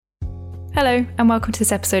Hello, and welcome to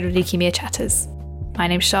this episode of Leukemia Chatters. My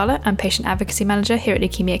name's Charlotte, I'm Patient Advocacy Manager here at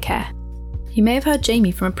Leukemia Care. You may have heard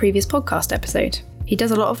Jamie from a previous podcast episode. He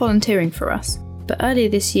does a lot of volunteering for us, but earlier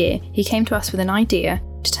this year he came to us with an idea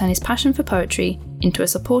to turn his passion for poetry into a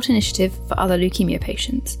support initiative for other leukemia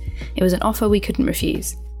patients. It was an offer we couldn't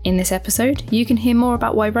refuse. In this episode, you can hear more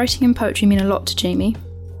about why writing and poetry mean a lot to Jamie,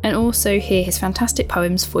 and also hear his fantastic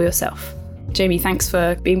poems for yourself. Jamie, thanks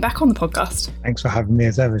for being back on the podcast. Thanks for having me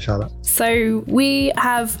as ever, Charlotte. So we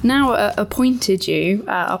have now appointed you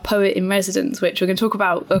our poet in residence, which we're going to talk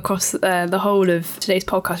about across the whole of today's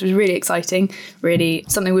podcast, which is really exciting, really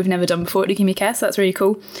something we've never done before at Leukemia Care, so that's really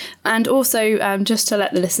cool. And also, just to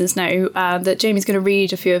let the listeners know that Jamie's going to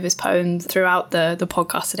read a few of his poems throughout the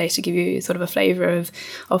podcast today to give you sort of a flavour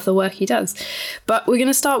of the work he does. But we're going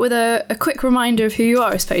to start with a quick reminder of who you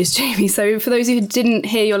are, I suppose, Jamie. So for those who didn't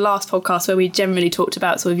hear your last podcast where we generally talked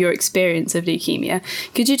about sort of your experience of leukemia,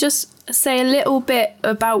 could you just say a little bit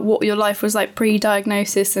about what your life was like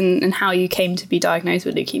pre-diagnosis and how you came to be diagnosed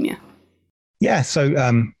with leukemia? Yeah,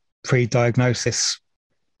 so pre-diagnosis,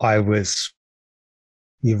 I was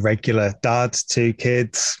your regular dad, 2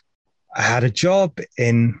 kids. I had a job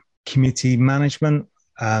in community management.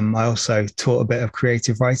 I also taught a bit of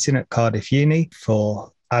creative writing at Cardiff Uni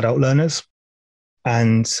for adult learners.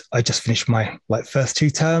 And I just finished my first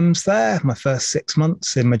 2 terms there, my first 6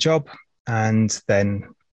 months in my job. And then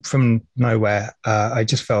from nowhere, I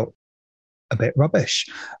just felt a bit rubbish.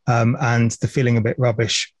 And the feeling a bit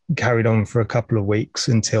rubbish carried on for a couple of weeks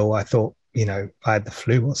until I thought, I had the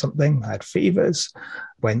flu or something. I had fevers,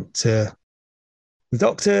 went to the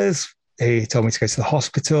doctors. He told me to go to the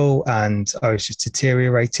hospital and I was just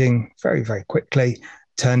deteriorating very, very quickly.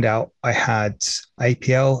 Turned out I had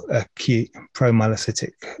APL, acute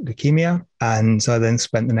promyelocytic leukemia, and I then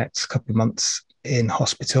spent the next couple of months in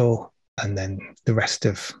hospital and then the rest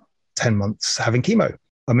of 10 months having chemo.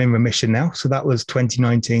 I'm in remission now, so that was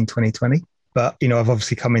 2019, 2020. But, I've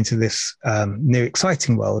obviously come into this new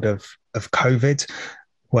exciting world of COVID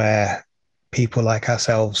where people like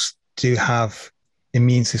ourselves do have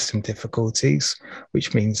immune system difficulties,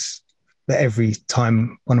 which means that every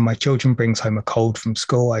time one of my children brings home a cold from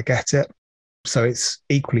school, I get it. So it's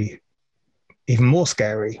even more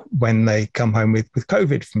scary when they come home with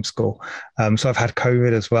COVID from school. So I've had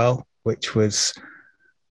COVID as well, which was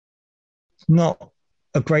not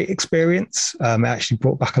a great experience. It actually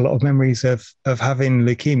brought back a lot of memories of having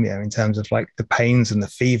leukemia in terms of the pains and the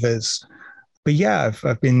fevers. But yeah,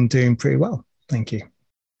 I've been doing pretty well. Thank you.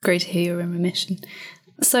 Great to hear you're in remission.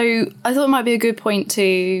 So I thought it might be a good point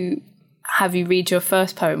to have you read your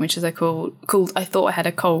first poem, which is called I Thought I Had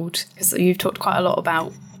a Cold, because you've talked quite a lot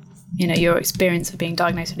about, your experience of being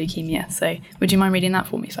diagnosed with leukemia. So would you mind reading that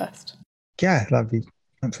for me first? Yeah, that'd be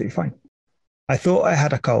absolutely fine. I thought I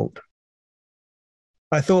had a cold.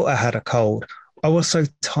 I thought I had a cold. I was so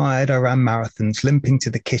tired I ran marathons, limping to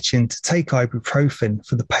the kitchen to take ibuprofen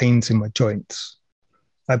for the pains in my joints.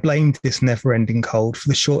 I blamed this never-ending cold for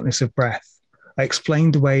the shortness of breath. I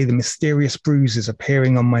explained away the mysterious bruises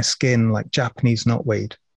appearing on my skin like Japanese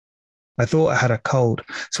knotweed. I thought I had a cold,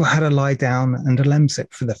 so I had to lie down and a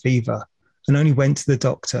Lemsip for the fever, and only went to the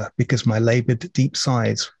doctor because my laboured deep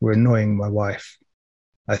sighs were annoying my wife.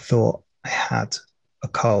 I thought I had a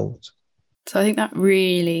cold. So I think that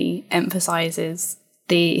really emphasises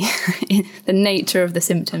the nature of the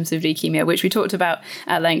symptoms of leukemia, which we talked about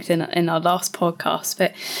at length in our last podcast.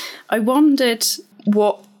 But I wondered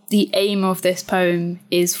what the aim of this poem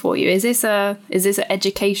is for you. Is this an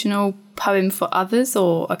educational poem for others,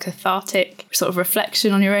 or a cathartic sort of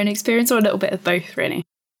reflection on your own experience, or a little bit of both, really?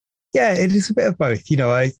 Yeah, it is a bit of both.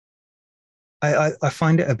 I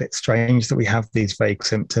find it a bit strange that we have these vague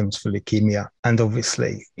symptoms for leukemia. And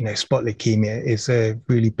obviously, Spot Leukemia is a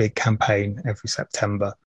really big campaign every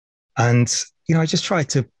September. And, I just try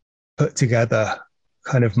to put together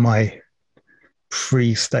kind of my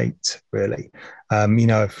pre-state, really.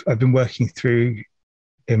 I've been working through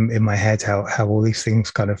in my head how all these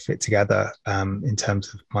things kind of fit together in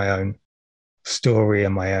terms of my own story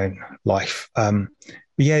and my own life. But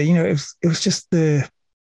yeah, it was just the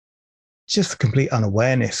complete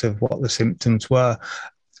unawareness of what the symptoms were.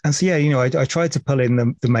 And so, yeah, I tried to pull in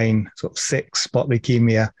the main sort of 6 spot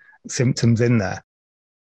leukemia symptoms in there.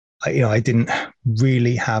 I didn't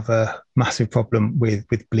really have a massive problem with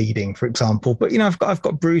bleeding, for example, but, I've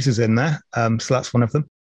got bruises in there. So that's one of them.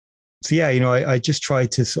 So, yeah, I just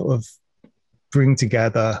tried to sort of bring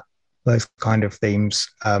together those kind of themes.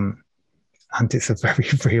 And it's a very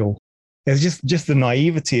real, it's just the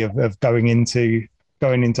naivety of going into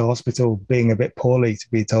hospital, being a bit poorly, to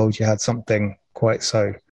be told you had something quite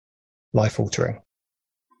so life-altering.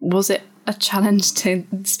 Was it a challenge to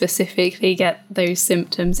specifically get those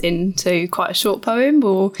symptoms into quite a short poem,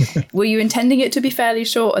 or were you intending it to be fairly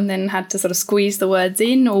short and then had to sort of squeeze the words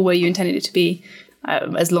in, or were you intending it to be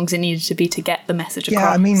as long as it needed to be to get the message across?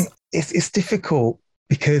 Yeah, I mean, it's difficult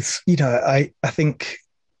because, you know, I think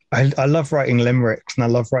I love writing limericks and I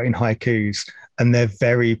love writing haikus, and they're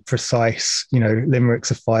very precise. You know,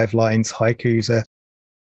 limericks are 5 lines, haikus are,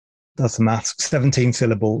 that's the maths, 17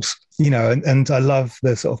 syllables, you know, and I love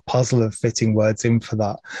the sort of puzzle of fitting words in for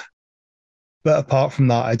that. But apart from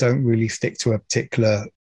that, I don't really stick to a particular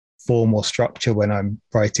form or structure when I'm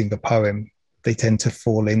writing the poem. They tend to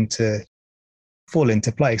fall into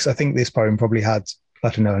place. I think this poem probably had, I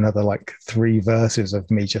don't know, another like 3 verses of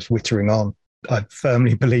me just wittering on. I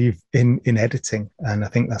firmly believe in editing, and I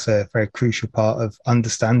think that's a very crucial part of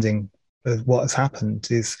understanding what has happened.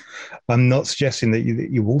 Is I'm not suggesting that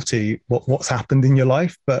you alter what's happened in your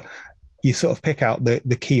life, but you sort of pick out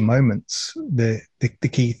the key moments, the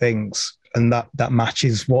key things, and that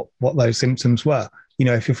matches what those symptoms were. You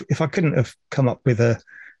know, if I couldn't have come up with a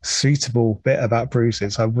suitable bit about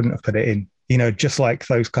bruises, I wouldn't have put it in. You know, just like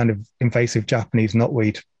those kind of invasive Japanese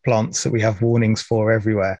knotweed plants that we have warnings for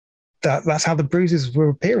everywhere. That's how the bruises were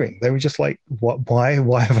appearing. They were just like, why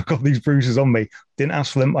have I got these bruises on me? Didn't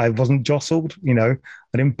ask for them. I wasn't jostled, you know,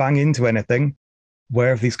 I didn't bang into anything. Where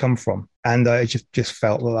have these come from? And I just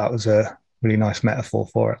felt that was a really nice metaphor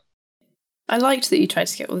for it. I liked that you tried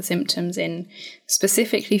to get all the symptoms in,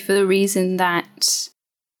 specifically for the reason that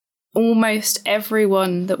almost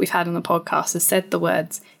everyone that we've had on the podcast has said the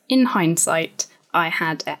words, in hindsight, I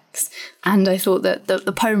had X. And I thought that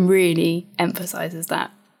the poem really emphasises that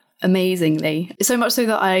amazingly. So much so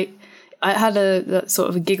that I had a sort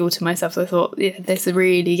of a giggle to myself. So I thought, yeah, this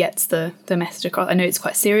really gets the message across. I know it's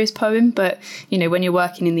quite a serious poem, but, you know, when you're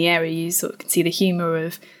working in the area, you sort of can see the humour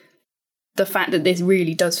of the fact that this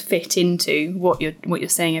really does fit into what you're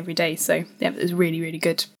saying every day. So yeah, it was a really, really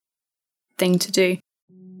good thing to do.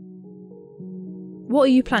 What are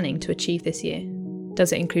you planning to achieve this year?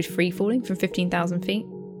 Does it include free falling from 15,000 feet?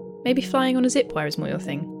 Maybe flying on a zip wire is more your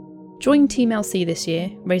thing. Join Team LC this year,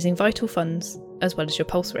 raising vital funds, as well as your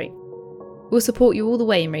pulse rate. We'll support you all the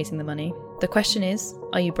way in raising the money. The question is,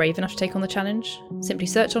 are you brave enough to take on the challenge? Simply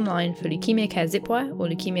search online for Leukemia Care Zipwire or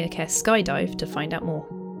Leukemia Care Skydive to find out more.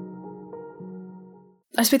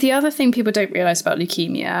 I suppose the other thing people don't realise about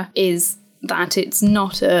leukemia is that it's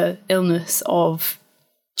not an illness of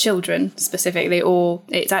children specifically, or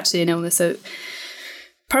it's actually an illness of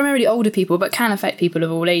primarily older people, but can affect people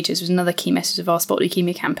of all ages, was another key message of our Spot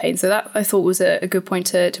Leukemia campaign. So that I thought was a good point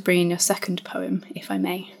to bring in your second poem, if I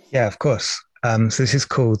may. Yeah, of course. So this is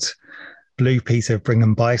called Blue Peter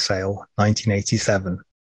Brigham By Sale, 1987.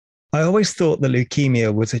 I always thought that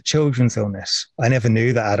leukemia was a children's illness. I never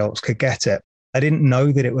knew that adults could get it. I didn't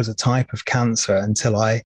know that it was a type of cancer until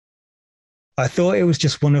I thought it was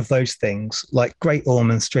just one of those things like Great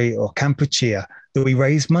Ormond Street or Kampuchea that we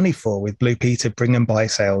raised money for with Blue Peter Brigham By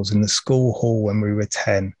sales in the school hall when we were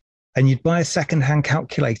 10. And you'd buy a second-hand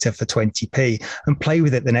calculator for 20p and play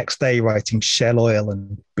with it the next day writing Shell Oil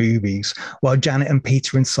and boobies, while Janet and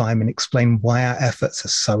Peter and Simon explain why our efforts are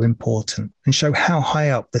so important and show how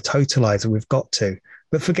high up the totalizer we've got to,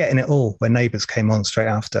 but forgetting it all when Neighbours came on straight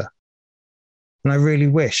after. And I really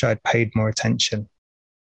wish I'd paid more attention.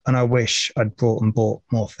 And I wish I'd brought and bought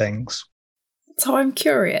more things. So I'm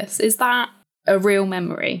curious, is that a real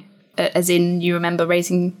memory? As in you remember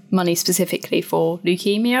raising money specifically for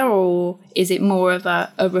leukemia, or is it more of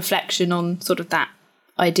a reflection on sort of that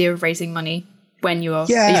idea of raising money when you are a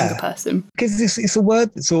younger person? Because it's a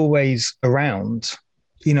word that's always around.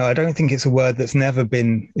 You know, I don't think it's a word that's never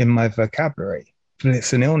been in my vocabulary, but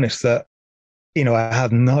it's an illness that, you know, I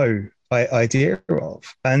had no idea of.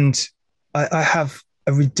 And I have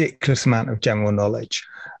a ridiculous amount of general knowledge,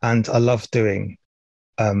 and I love doing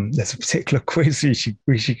there's a particular quiz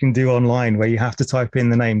which you can do online where you have to type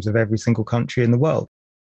in the names of every single country in the world.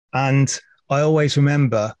 And I always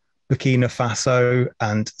remember Burkina Faso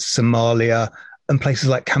and Somalia and places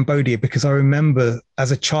like Cambodia, because I remember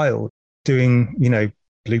as a child doing, you know,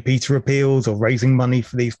 Blue Peter appeals or raising money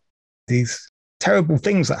for these terrible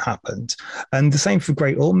things that happened. And the same for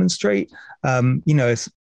Great Ormond Street. You know,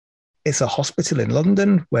 it's a hospital in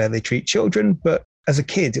London where they treat children, but as a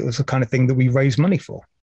kid, it was the kind of thing that we raised money for.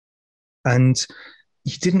 And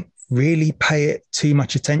you didn't really pay it too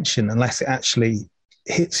much attention unless it actually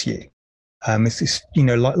hits you. It's just, you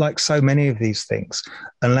know, like so many of these things,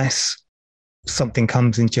 unless something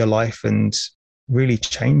comes into your life and really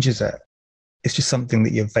changes it, it's just something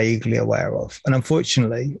that you're vaguely aware of. And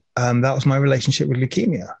unfortunately, that was my relationship with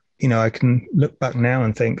leukemia. You know, I can look back now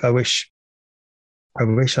and think, I wish I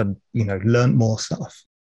wish I'd, learned more stuff.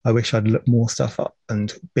 I wish I'd looked more stuff up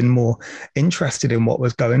and been more interested in what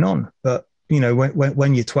was going on. But,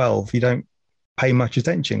 when you're 12, you don't pay much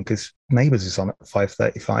attention because Neighbours is on at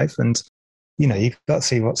 5:35 and, you've got to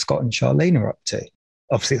see what Scott and Charlene are up to.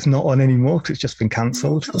 Obviously, it's not on anymore because it's just been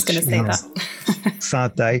cancelled. I was going to say that.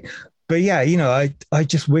 Sad day. But yeah, I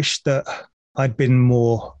just wish that I'd been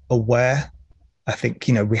more aware. I think,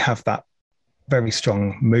 we have that very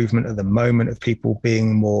strong movement at the moment of people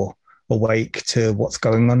being more awake to what's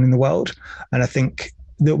going on in the world. And I think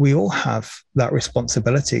that we all have that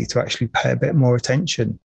responsibility to actually pay a bit more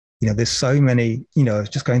attention. There's so many, I was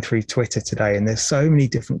just going through Twitter today and there's so many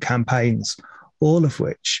different campaigns, all of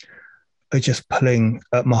which are just pulling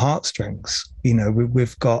at my heartstrings.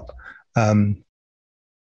 We've got the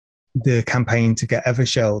campaign to get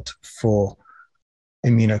Evershield for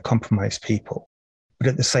immunocompromised people. But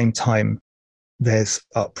at the same time, there's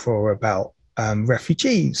uproar about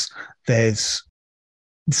refugees. There's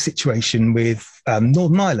the situation with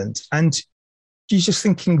Northern Ireland. And you're just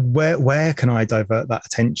thinking, where can I divert that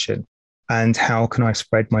attention? And how can I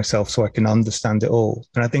spread myself so I can understand it all?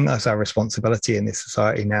 And I think that's our responsibility in this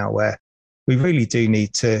society now, where we really do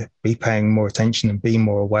need to be paying more attention and be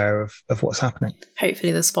more aware of what's happening.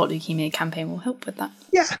 Hopefully the Spot Leukemia campaign will help with that.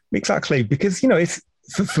 Yeah, exactly. Because, it's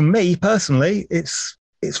for me personally, it's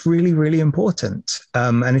really, really important.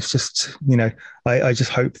 And it's just, I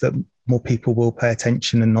just hope that more people will pay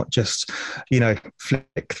attention and not just,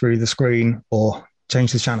 flick through the screen or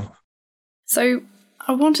change the channel. So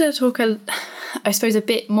I wanted to talk, I suppose, a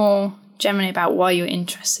bit more generally about why you're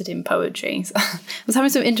interested in poetry. So I was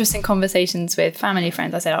having some interesting conversations with family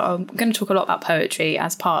friends. I said, I'm going to talk a lot about poetry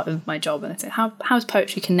as part of my job. And I said, how's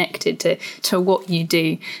poetry connected to what you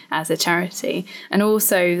do as a charity? And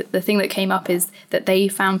also the thing that came up is that they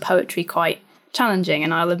found poetry quite challenging.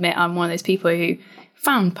 And I'll admit I'm one of those people who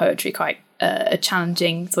found poetry quite a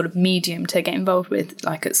challenging sort of medium to get involved with,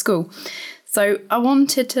 like at school. So I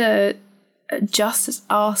wanted to just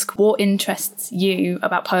ask what interests you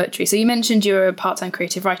about poetry. So you mentioned you're a part-time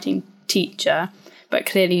creative writing teacher, but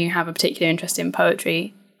clearly you have a particular interest in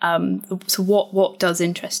poetry. So what does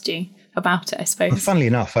interest you about it, I suppose? Well, funnily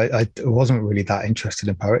enough, I wasn't really that interested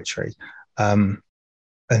in poetry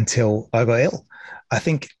until I got ill. I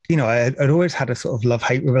think, I'd always had a sort of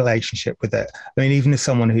love-hate relationship with it. I mean, even as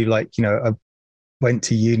someone who I went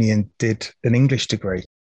to uni and did an English degree,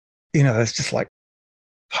 it's just like,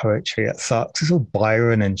 poetry, it sucks. It's all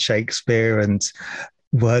Byron and Shakespeare and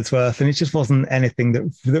Wordsworth, and it just wasn't anything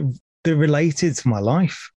that related to my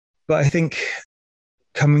life. But I think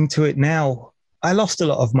coming to it now, I lost a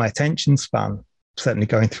lot of my attention span, certainly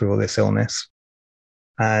going through all this illness.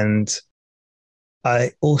 And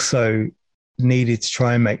I also needed to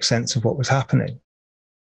try and make sense of what was happening.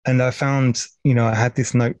 And I found, I had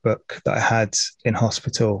this notebook that I had in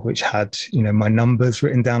hospital, which had, my numbers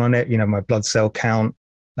written down on it, my blood cell count,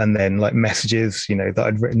 and then like messages, that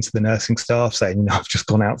I'd written to the nursing staff saying, I've just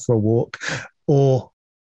gone out for a walk, or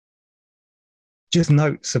just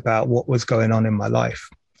notes about what was going on in my life.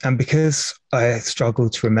 And because I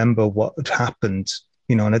struggled to remember what had happened,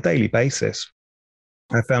 on a daily basis,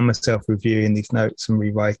 I found myself reviewing these notes and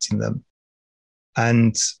rewriting them.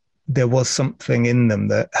 And there was something in them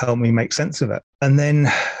that helped me make sense of it. And then,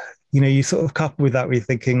 you sort of couple with that, we're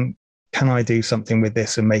thinking, can I do something with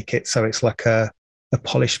this and make it so it's like a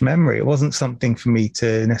polished memory? It wasn't something for me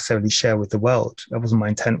to necessarily share with the world. That wasn't my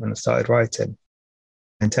intent when I started writing.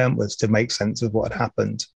 My intent was to make sense of what had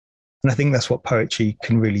happened. And I think that's what poetry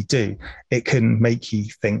can really do. It can make you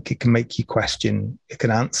think, it can make you question, it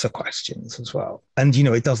can answer questions as well. And,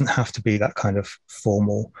 it doesn't have to be that kind of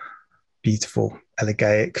formal, beautiful,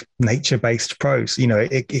 elegiac, nature-based prose.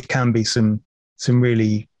 It can be some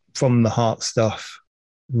really from the heart stuff,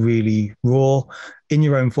 really raw in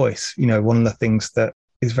your own voice. One of the things that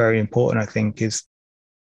is very important, I think, is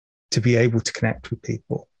to be able to connect with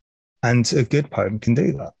people. And a good poem can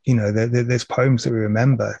do that. There's poems that we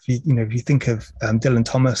remember. If you think of Dylan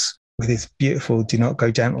Thomas with his beautiful "Do not go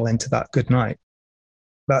gentle into that good night,"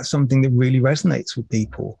 that's something that really resonates with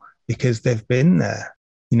people because they've been there.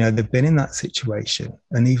 They've been in that situation.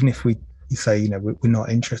 And even if we say, we're not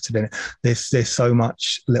interested in it, there's so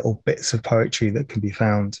much little bits of poetry that can be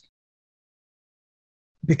found.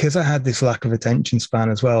 Because I had this lack of attention span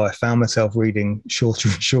as well, I found myself reading shorter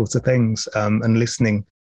and shorter things and listening.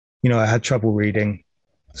 I had trouble reading.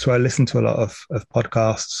 So I listened to a lot of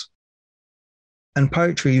podcasts. And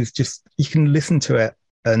poetry is just, you can listen to it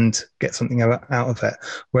and get something out of it.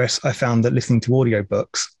 Whereas I found that listening to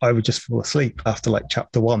audiobooks, I would just fall asleep after like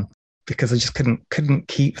chapter 1 because I just couldn't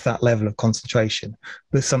keep that level of concentration.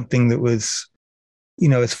 But something that was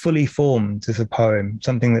as fully formed as a poem,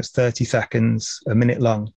 something that's 30 seconds, a minute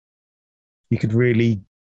long, you could really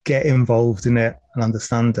get involved in it and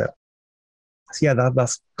understand it. So yeah,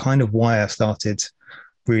 that's kind of why I started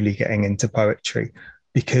really getting into poetry,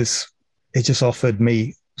 because it just offered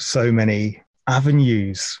me so many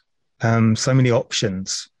avenues, so many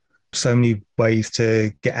options, so many ways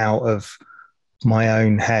to get out of my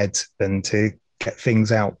own head and to get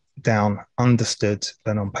things out, down, understood,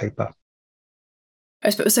 and on paper.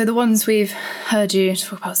 So the ones we've heard you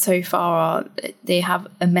talk about so far, they have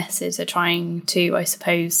a message. They're trying to, I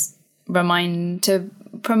suppose, to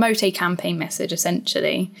promote a campaign message,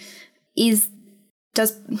 essentially. Is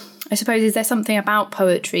there something about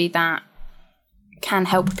poetry that can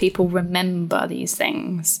help people remember these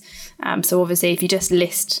things? So obviously, if you just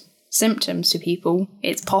list symptoms to people,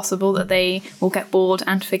 it's possible that they will get bored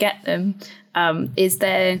and forget them. Is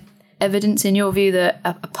there evidence in your view that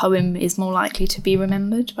a poem is more likely to be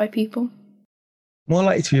remembered by people? More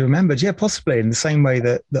likely to be remembered, yeah, possibly in the same way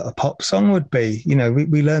that a pop song would be.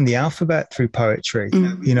 We learn the alphabet through poetry.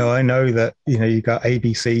 I know that, you got A,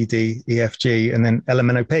 B, C, D, E, F, G, and then L, M,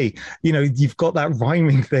 N, O, P. You've got that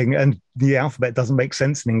rhyming thing, and the alphabet doesn't make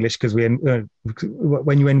sense in English because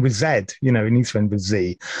when you end with Z, it needs to end with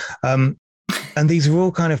Z. And these are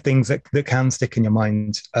all kind of things that can stick in your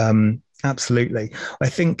mind. Absolutely. I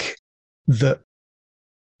think that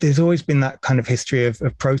there's always been that kind of history of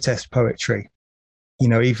protest poetry,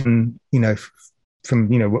 even, from,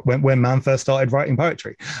 when man first started writing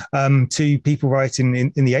poetry, to people writing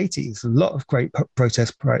in the 80s, a lot of great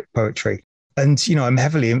protest poetry. And, I'm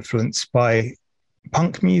heavily influenced by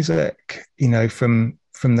punk music, from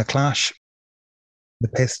the Clash, the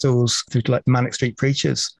Pistols, through to like Manic Street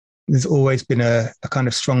Preachers. There's always been a kind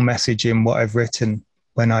of strong message in what I've written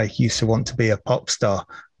when I used to want to be a pop star,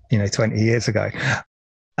 20 years ago.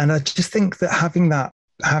 And I just think that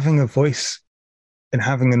having a voice and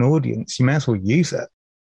having an audience, you may as well use it.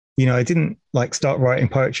 I didn't start writing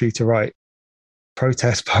poetry to write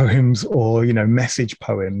protest poems or, message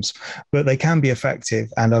poems, but they can be effective.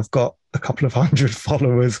 And I've got a couple of hundred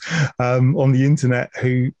followers on the internet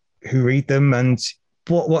who read them. And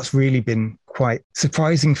what's really been quite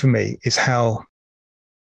surprising for me is how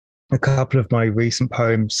a couple of my recent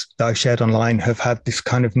poems that I've shared online have had this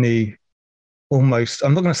kind of new, almost,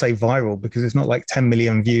 I'm not going to say viral because it's not like 10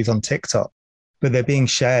 million views on TikTok, but they're being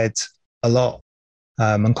shared a lot,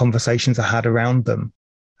 and conversations are had around them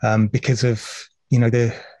because of,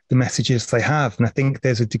 the messages they have. And I think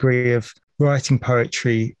there's a degree of writing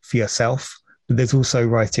poetry for yourself, but there's also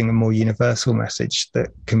writing a more universal message that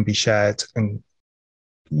can be shared. And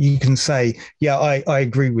you can say, yeah, I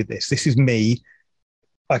agree with this. This is me.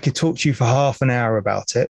 I could talk to you for half an hour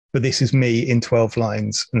about it, but this is me in 12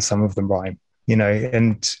 lines and some of them rhyme,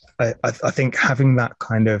 and I think having that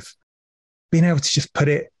kind of being able to just put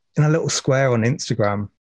it in a little square on Instagram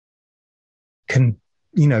can,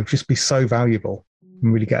 just be so valuable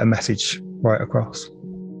and really get a message right across.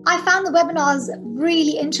 I found the webinars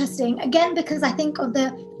really interesting, again, because I think of the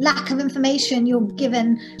lack of information you're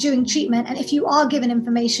given during treatment. And if you are given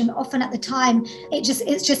information, often at the time, it's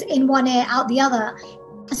just in one ear, out the other.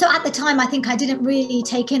 So at the time, I think I didn't really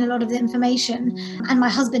take in a lot of the information, and my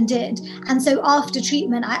husband did. And so after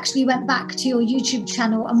treatment, I actually went back to your YouTube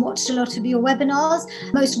channel and watched a lot of your webinars.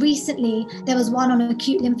 Most recently, there was one on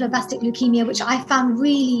acute lymphoblastic leukemia, which I found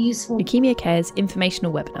really useful. Leukemia Care's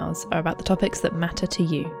informational webinars are about the topics that matter to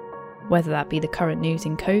you, whether that be the current news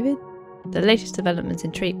in COVID, the latest developments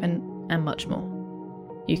in treatment, and much more.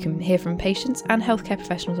 You can hear from patients and healthcare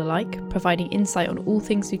professionals alike, providing insight on all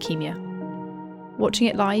things leukemia. Watching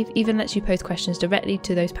it live even lets you pose questions directly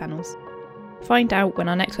to those panels. Find out when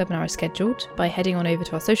our next webinar is scheduled by heading on over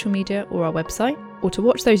to our social media or our website, or to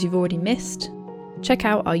watch those you've already missed, check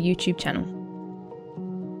out our YouTube channel.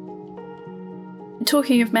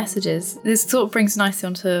 Talking of messages, this sort of brings nicely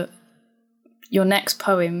onto your next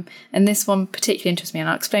poem, and this one particularly interests me, and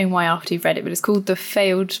I'll explain why after you've read it, but it's called The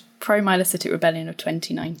Failed Pro-Myelocytic Rebellion of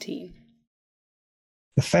 2019.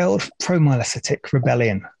 The Failed Pro-Myelocytic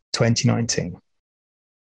Rebellion 2019.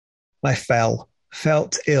 I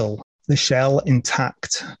felt ill, the shell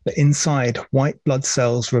intact, but inside white blood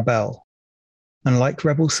cells rebel. And like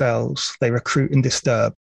rebel cells, they recruit and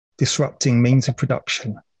disturb, disrupting means of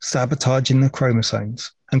production, sabotaging the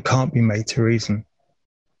chromosomes, and can't be made to reason.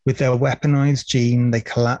 With their weaponized gene, they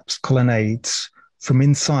collapse colonnades. From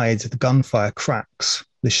inside, the gunfire cracks,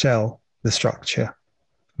 the shell, the structure,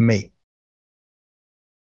 me.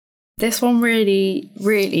 This one really,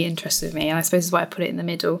 really interested me, and I suppose is why I put it in the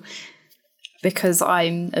middle, because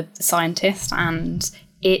I'm a scientist, and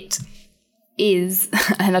it is,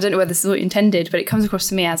 and I don't know whether this is what you intended, but it comes across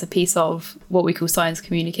to me as a piece of what we call science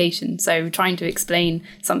communication. So trying to explain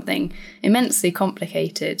something immensely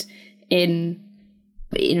complicated in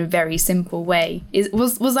a very simple way.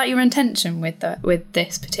 Was that your intention with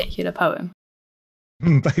this particular poem?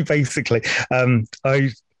 Basically, I'm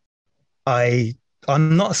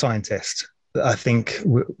not a scientist. I think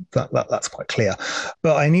that's quite clear.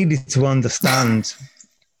 But I needed to understand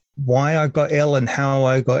why I got ill and how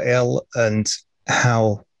I got ill and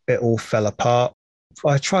how it all fell apart.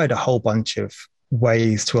 I tried a whole bunch of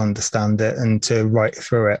ways to understand it and to write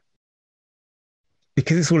through it.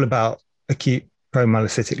 Because it's all about acute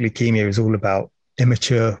promyelocytic leukemia, is all about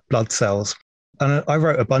immature blood cells. And I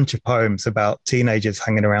wrote a bunch of poems about teenagers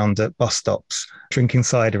hanging around at bus stops, drinking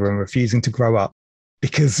cider and refusing to grow up,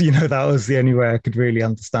 because, that was the only way I could really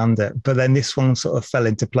understand it. But then this one sort of fell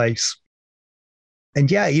into place. And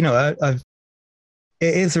yeah, it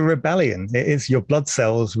is a rebellion. It is your blood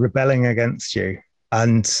cells rebelling against you.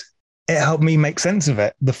 And it helped me make sense of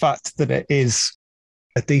it. The fact that it is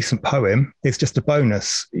a decent poem is just a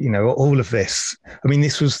bonus. All of this. I mean,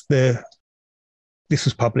 this was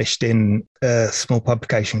published in a small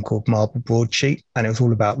publication called Marble Broadsheet, and it was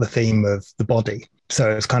all about the theme of the body. So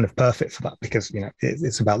it was kind of perfect for that because,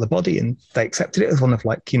 it's about the body, and they accepted it as one of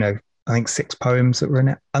I think 6 poems that were in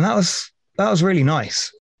it. And that was really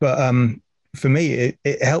nice. But for me,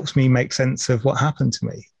 it helps me make sense of what happened to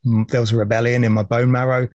me. There was a rebellion in my bone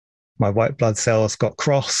marrow. My white blood cells got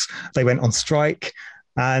cross. They went on strike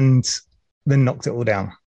and then knocked it all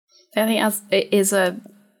down. I think it is a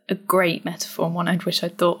great metaphor, and one I wish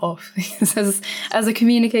I'd thought of. as a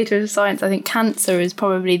communicator of science, I think cancer is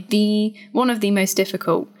probably one of the most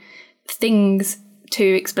difficult things to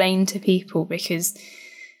explain to people, because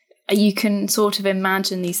you can sort of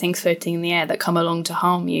imagine these things floating in the air that come along to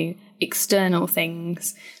harm you, external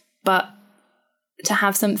things, but to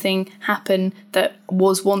have something happen that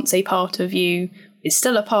was once a part of you, is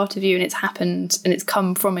still a part of you, and it's happened and it's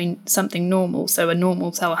come from something normal, so a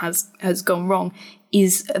normal cell has gone wrong,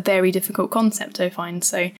 is a very difficult concept, I find.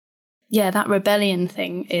 So yeah, that rebellion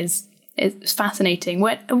thing is fascinating.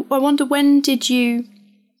 I wonder, when did you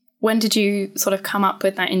sort of come up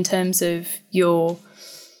with that in terms of your,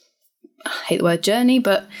 I hate the word journey,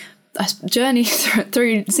 but a journey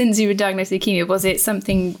through since you were diagnosed with leukemia? Was it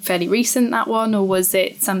something fairly recent, that one, or was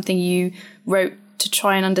it something you wrote to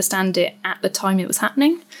try and understand it at the time it was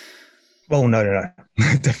happening? Well, no.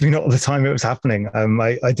 Definitely not at the time it was happening.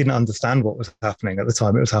 I didn't understand what was happening at the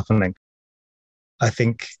time it was happening. I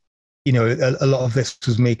think, a lot of this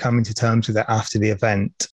was me coming to terms with it after the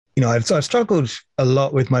event. I've struggled a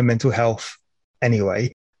lot with my mental health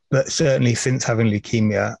anyway, but certainly since having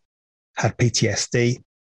leukemia, had PTSD,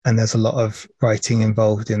 and there's a lot of writing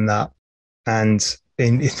involved in that. And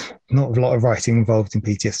not a lot of writing involved in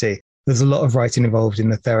PTSD. There's a lot of writing involved in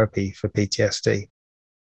the therapy for PTSD.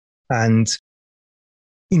 And,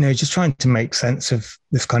 just trying to make sense of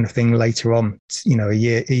this kind of thing later on, a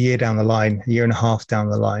year down the line, a year and a half down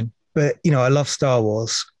the line. But, I love Star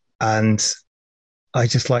Wars, and I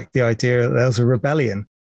just like the idea that there was a rebellion.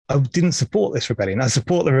 I didn't support this rebellion. I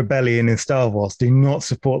support the rebellion in Star Wars, do not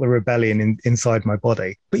support the rebellion inside my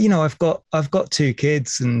body. But, I've got 2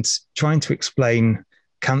 kids, and trying to explain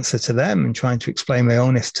cancer to them and trying to explain my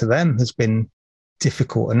illness to them has been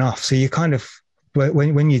difficult enough. So you kind of,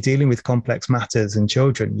 when you're dealing with complex matters and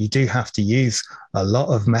children, you do have to use a lot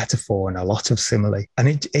of metaphor and a lot of simile. And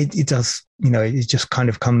it does, it just kind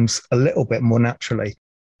of comes a little bit more naturally,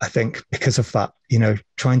 I think, because of that,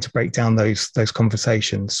 trying to break down those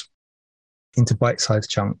conversations into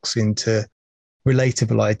bite-sized chunks, into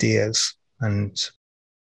relatable ideas. And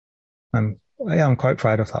I'm quite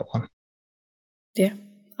proud of that one. Yeah,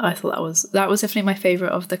 I thought that was definitely my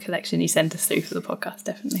favourite of the collection you sent us through for the podcast,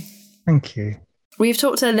 definitely. Thank you. We've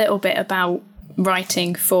talked a little bit about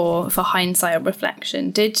writing for hindsight or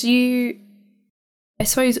reflection. Did you, I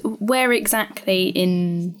suppose, where exactly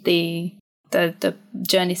in the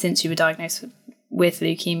journey since you were diagnosed with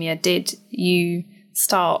leukemia did you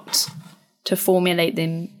start to formulate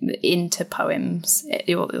them into poems,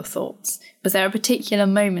 your thoughts? Was there a particular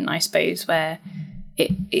moment, I suppose, where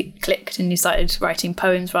it clicked and you started writing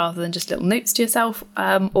poems rather than just little notes to yourself,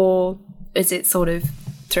 or is it sort of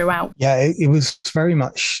throughout? Yeah, it was very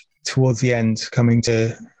much towards the end, coming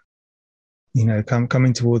towards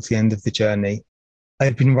the end of the journey.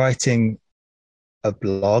 I'd been writing a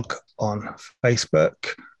blog on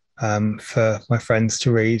Facebook for my friends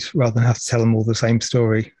to read, rather than have to tell them all the same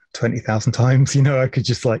story 20,000 times. I could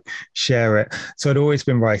just share it. So I'd always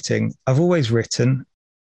been writing. I've always written.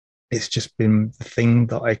 it's just been the thing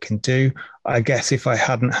that I can do. I guess if I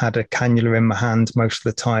hadn't had a cannula in my hand most of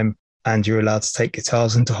the time and you're allowed to take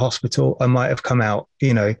guitars into hospital, I might have come out,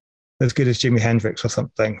 as good as Jimi Hendrix or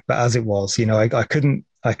something. But as it was, I couldn't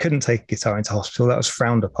take a guitar into hospital. That was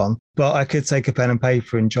frowned upon. But I could take a pen and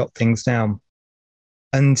paper and jot things down.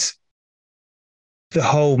 And the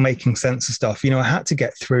whole making sense of stuff, I had to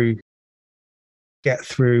get through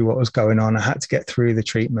what was going on. I had to get through the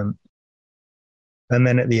treatment. And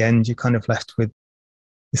then at the end, you're kind of left with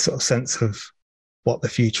this sort of sense of what the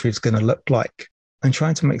future is going to look like and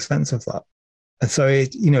trying to make sense of that. And so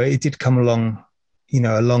it did come along,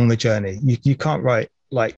 along the journey. You can't write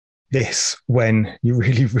like this when you're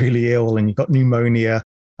really, really ill and you've got pneumonia,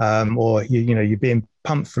 or you're being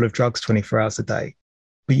pumped full of drugs 24 hours a day.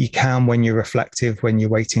 But you can when you're reflective, when you're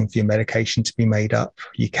waiting for your medication to be made up.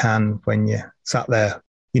 You can when you're sat there,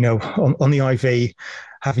 on the IV,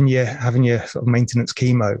 having your sort of maintenance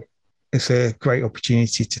chemo. It's a great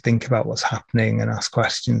opportunity to think about what's happening and ask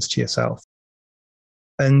questions to yourself.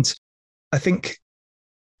 And I think,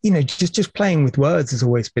 just playing with words has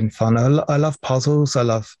always been fun. I love puzzles. I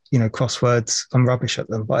love, crosswords. I'm rubbish at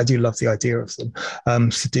them, but I do love the idea of them.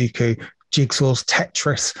 Sudoku, jigsaws,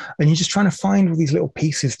 Tetris, and you're just trying to find all these little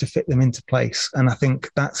pieces to fit them into place. And I think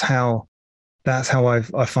that's how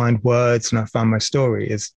I find words and I find my story,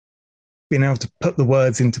 is being able to put the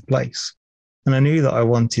words into place. And I knew that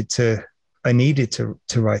I needed to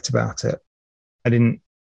write about it. I didn't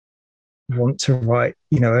want to write,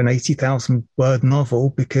 an 80,000 word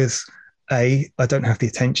novel because A, I don't have the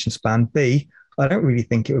attention span. B, I don't really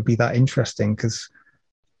think it would be that interesting because,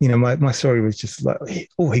 my story was just like,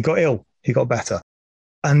 oh, he got ill, he got better.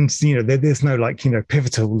 And, there's no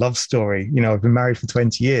pivotal love story. I've been married for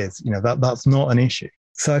 20 years, that's not an issue.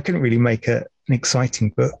 So I couldn't really make an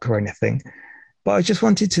exciting book or anything, but I just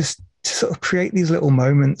wanted to sort of create these little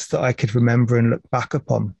moments that I could remember and look back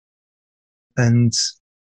upon. And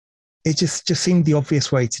it just seemed the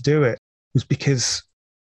obvious way to do it, was because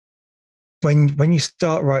when I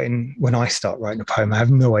start writing a poem, I have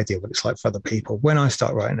no idea what it's like for other people. When I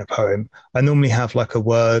start writing a poem, I normally have like a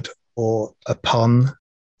word or a pun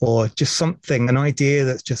or just something, an idea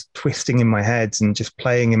that's just twisting in my head and just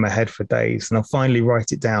playing in my head for days. And I'll finally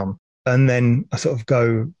write it down. And then I sort of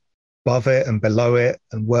go above it and below it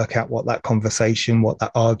and work out what that conversation, what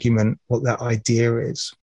that argument, what that idea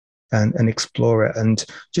is, and explore it. And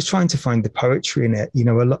just trying to find the poetry in it.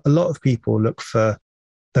 A lot of people look for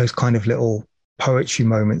those kind of little poetry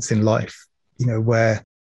moments in life, where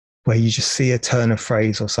you just see a turn of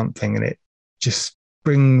phrase or something and it just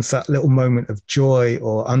brings that little moment of joy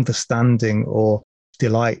or understanding or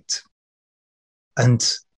delight. And,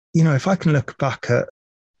 if I can look back at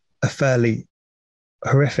a fairly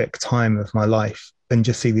horrific time of my life and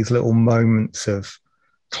just see these little moments of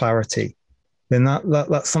clarity, then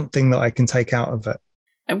that's something that I can take out of it.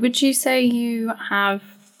 Would you say you have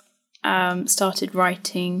started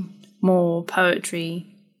writing more poetry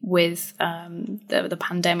with the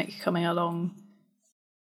pandemic coming along?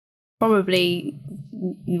 Probably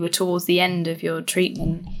you were towards the end of your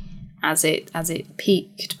treatment as it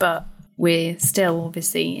peaked, but we're still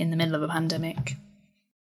obviously in the middle of a pandemic.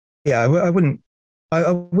 Yeah, I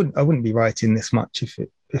wouldn't be writing this much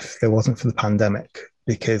if there wasn't for the pandemic,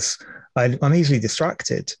 because I'm easily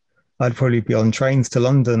distracted. I'd probably be on trains to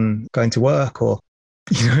London going to work, or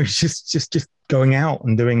just going out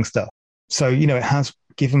and doing stuff. So it has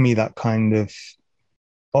given me that kind of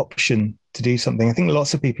option to do something. I think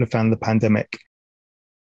lots of people have found the pandemic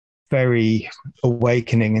very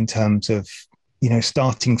awakening in terms of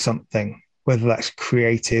starting something, whether that's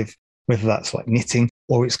creative, whether that's like knitting,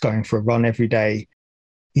 or it's going for a run every day.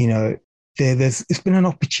 It's been an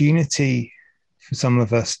opportunity for some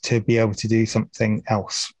of us to be able to do something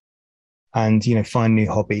else and find new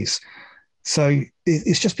hobbies. So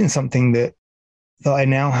it's just been something that I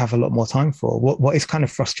now have a lot more time for. What is kind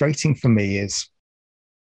of frustrating for me is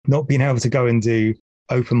not being able to go and do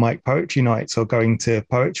open mic poetry nights or going to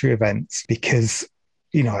poetry events, because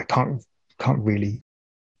I can't really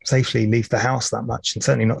safely leave the house that much, and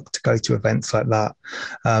certainly not to go to events like that.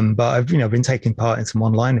 But I've been taking part in some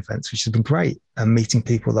online events, which has been great, and meeting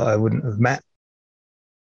people that I wouldn't have met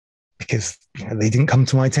because they didn't come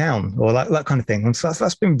to my town, or that kind of thing. And so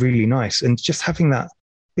that's been really nice. And just having that,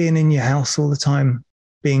 being in your house all the time,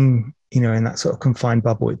 being in that sort of confined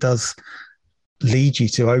bubble, it does lead you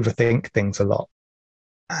to overthink things a lot.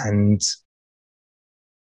 And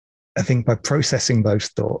I think by processing those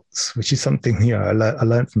thoughts, which is something I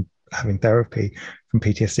learned from having therapy from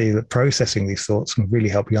PTSD, that processing these thoughts can really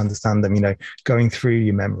help you understand them. Going through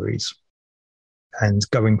your memories and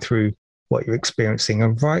going through what you're experiencing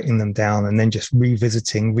and writing them down, and then just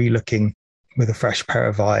revisiting, relooking with a fresh pair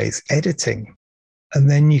of eyes, editing. And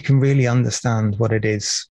then you can really understand what it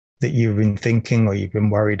is that you've been thinking or you've been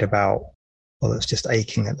worried about, or that's just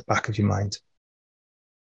aching at the back of your mind.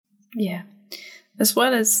 Yeah. As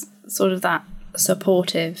well as sort of that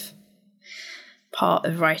supportive part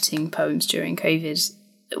of writing poems during COVID,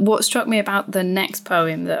 what struck me about the next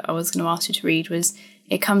poem that I was going to ask you to read was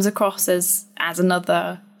it comes across as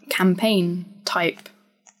another campaign type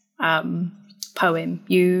poem.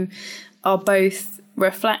 You are both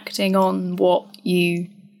reflecting on what you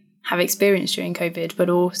have experienced during COVID, but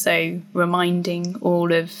also reminding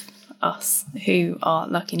all of us who are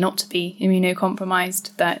lucky not to be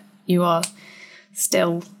immunocompromised that you are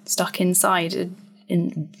still stuck inside.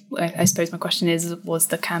 I suppose my question is, was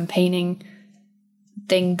the campaigning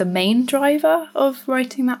thing the main driver of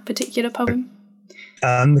writing that particular poem?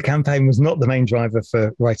 The campaign was not the main driver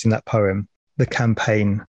for writing that poem. The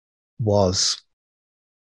campaign was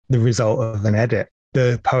the result of an edit.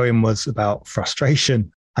 The poem was about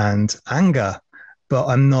frustration and anger, but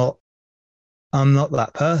I'm not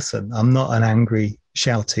that person. I'm not an angry,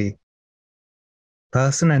 shouty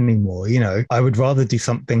person anymore. You know, I would rather do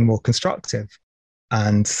something more constructive.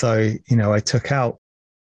 And so, you know, I took out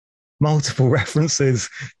multiple references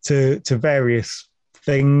to various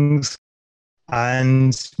things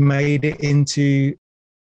and made it into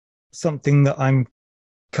something that I'm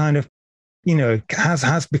kind of, you know,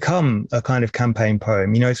 has become a kind of campaign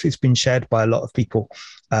poem. You know, it's been shared by a lot of people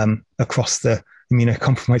across the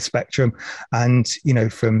immunocompromised spectrum, and, you know,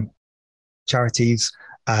 from charities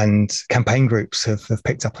and campaign groups have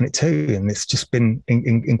picked up on it too. And it's just been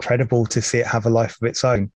incredible to see it have a life of its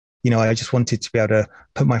own. You know, I just wanted to be able to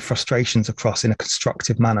put my frustrations across in a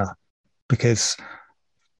constructive manner, because,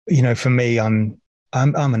 you know, for me, I'm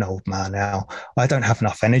an old man now. I don't have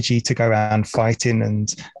enough energy to go around fighting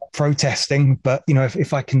and protesting. But, you know,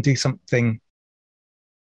 if I can do something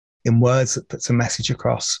in words that puts a message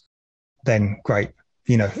across, then great.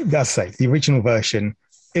 You know, as I say, the original version,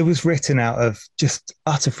 it was written out of just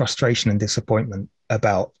utter frustration and disappointment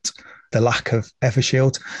about the lack of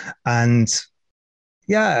Evershield. And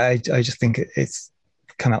yeah, I just think it's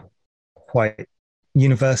come out quite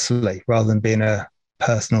universally rather than being a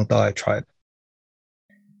personal diatribe.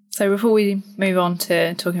 So before we move on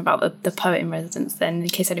to talking about the poet in residence, then, in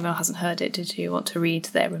case anyone hasn't heard it, did you want to read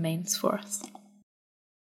There Remains for us?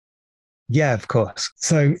 Yeah, of course.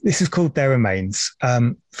 So this is called There Remains,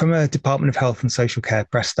 from a Department of Health and Social Care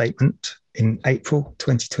press statement in April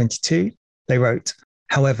 2022. They wrote,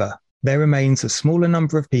 "However, there remains a smaller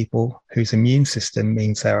number of people whose immune system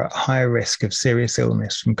means they're at higher risk of serious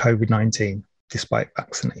illness from COVID-19, despite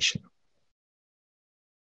vaccination.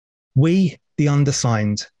 We, the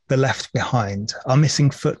undersigned, the left behind, are missing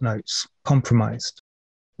footnotes, compromised,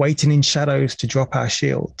 waiting in shadows to drop our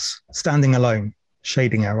shields, standing alone,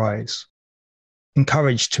 shading our eyes.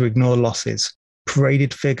 Encouraged to ignore losses,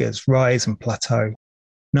 paraded figures rise and plateau,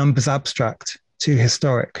 numbers abstract, too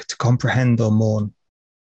historic to comprehend or mourn.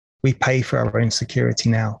 We pay for our own security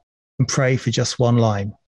now and pray for just one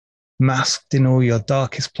line. Masked in all your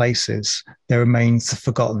darkest places, there remains the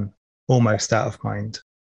forgotten, almost out of mind."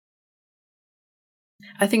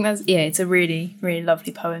 I think it's a really, really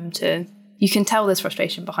lovely poem. You can tell there's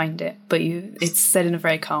frustration behind it, but it's said in a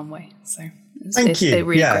very calm way. So it's a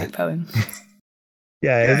really great poem.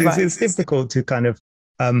 Yeah, it's difficult to kind of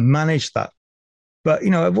manage that. But, you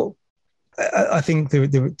know, I think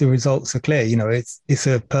the results are clear. You know, it's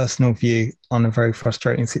a personal view on a very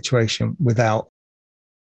frustrating situation without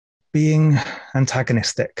being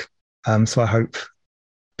antagonistic. So I hope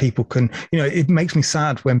people can, you know, it makes me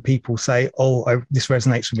sad when people say, this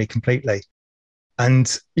resonates with me completely.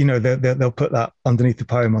 And, you know, they'll put that underneath the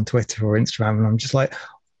poem on Twitter or Instagram. And I'm just like,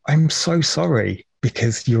 I'm so sorry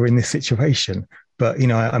because you're in this situation. But, you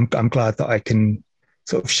know, I'm glad that I can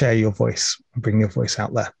sort of share your voice and bring your voice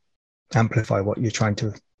out there, amplify what you're trying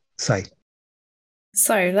to say.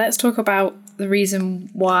 So let's talk about the reason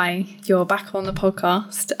why you're back on the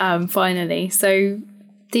podcast, finally. So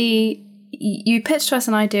you pitched to us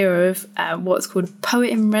an idea of what's called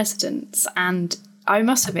Poet in Residence, and I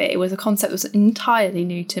must admit it was a concept that was entirely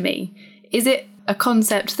new to me. Is it a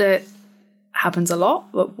concept that happens a lot?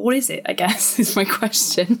 What is it, I guess, is my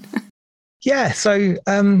question. Yeah, so,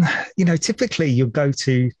 you know, typically you'll go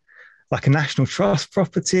to like a National Trust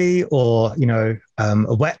property or, you know,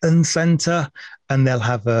 a wetland centre, and they'll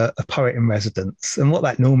have a poet in residence. And what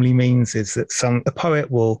that normally means is that a poet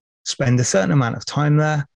will spend a certain amount of time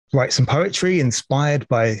there, write some poetry inspired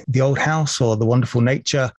by the old house or the wonderful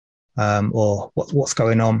nature, or what's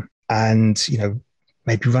going on. And, you know,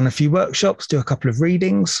 maybe run a few workshops, do a couple of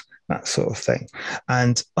readings, that sort of thing.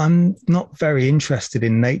 And I'm not very interested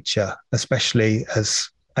in nature, especially as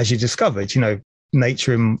you discovered,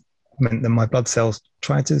 nature meant that my blood cells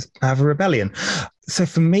tried to have a rebellion. So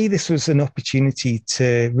for me, this was an opportunity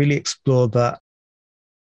to really explore the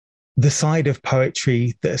side of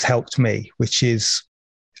poetry that has helped me, which is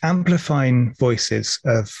amplifying voices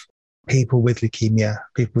of people with leukemia,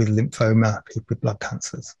 people with lymphoma, people with blood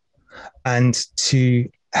cancers, and to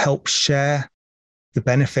help share the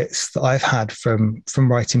benefits that I've had from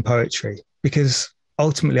writing poetry. Because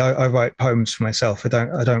ultimately, I write poems for myself. I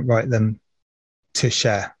don't write them to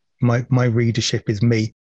share. My readership is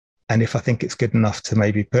me, and if I think it's good enough to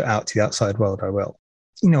maybe put out to the outside world, I will.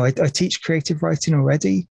 I teach creative writing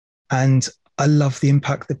already, and I love the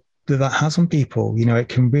impact that has on people. It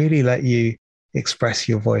can really let you express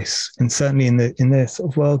your voice, and certainly in the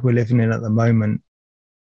sort of world we're living in at the moment,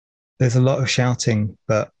 there's a lot of shouting,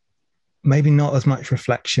 but maybe not as much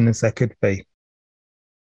reflection as there could be.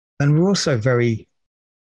 And we're also very,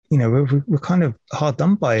 we're kind of hard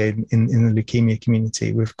done by in the leukemia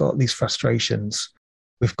community. We've got these frustrations.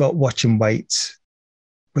 We've got watch and wait,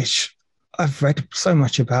 which I've read so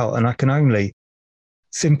much about, and I can only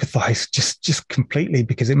sympathize just completely,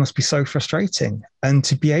 because it must be so frustrating. And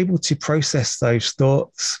to be able to process those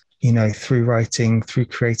thoughts, through writing, through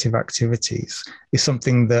creative activities, is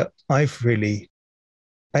something that I've really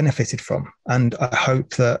benefited from. And I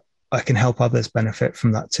hope that I can help others benefit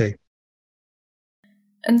from that too.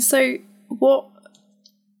 And so what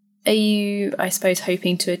are you, I suppose,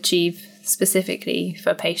 hoping to achieve specifically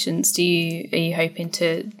for patients? Are you hoping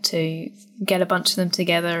to get a bunch of them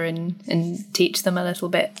together and teach them a little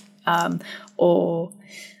bit, or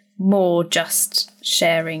more just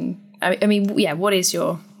sharing? I mean, yeah, what's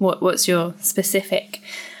your specific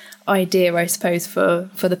idea, I suppose, for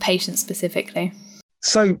the patient specifically?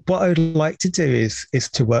 So what I would like to do is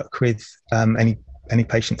to work with any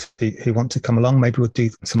patients who want to come along. Maybe we'll do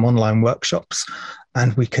some online workshops,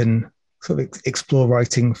 and we can sort of explore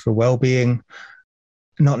writing for well-being,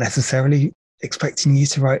 not necessarily expecting you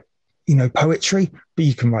to write, poetry, but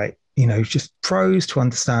you can write, just prose to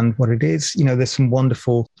understand what it is. There's some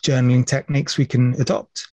wonderful journaling techniques we can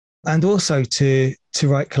adopt, and also to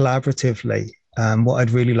write collaboratively. What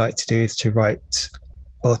I'd really like to do is to write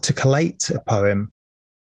or to collate a poem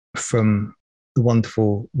from the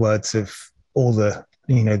wonderful words of all the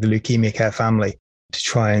Leukemia Care family, to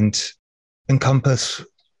try and encompass,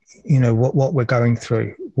 what we're going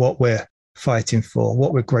through, what we're fighting for,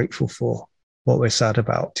 what we're grateful for, what we're sad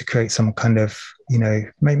about, to create some kind of,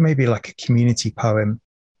 maybe like a community poem.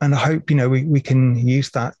 And I hope, we can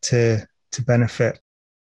use that to benefit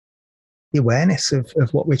the awareness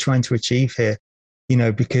of what we're trying to achieve here,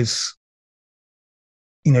 because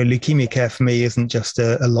Leukemia Care for me isn't just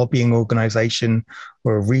a lobbying organization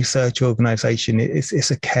or a research organization.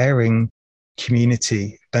 It's a caring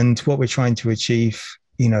community. And what we're trying to achieve,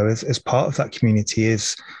 as part of that community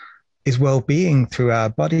is well-being through our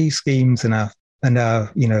buddy schemes and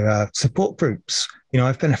our support groups.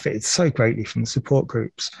 I've benefited so greatly from the support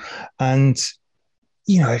groups. And,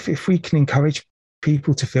 if we can encourage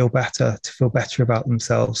people to feel better about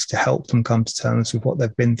themselves, to help them come to terms with what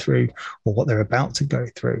they've been through or what they're about to go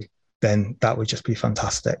through, then that would just be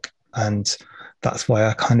fantastic. And that's why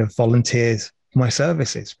I kind of volunteered my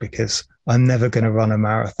services, because I'm never going to run a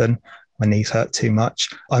marathon. My knees hurt too much.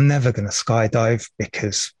 I'm never going to skydive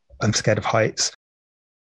because I'm scared of heights.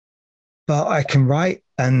 But I can write,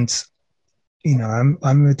 and, I'm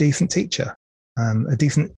a decent teacher. A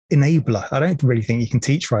decent enabler. I don't really think you can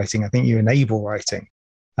teach writing. I think you enable writing.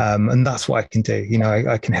 And that's what I can do.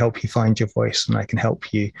 I can help you find your voice, and I can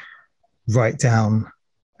help you write down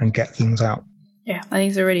and get things out. Yeah, I think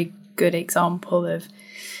it's a really good example of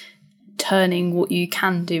turning what you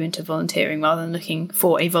can do into volunteering, rather than looking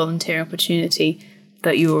for a volunteering opportunity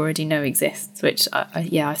that you already know exists, which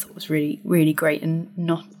I thought was really, really great, and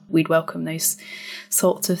we'd welcome those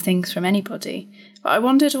sorts of things from anybody. But I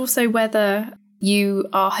wondered also whether you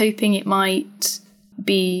are hoping it might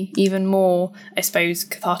be even more, I suppose,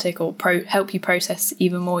 cathartic, or help you process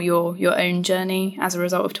even more your own journey as a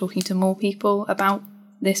result of talking to more people about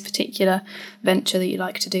this particular venture that you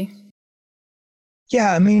like to do.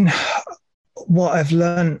 Yeah, I mean, what I've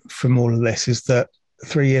learned from all of this is that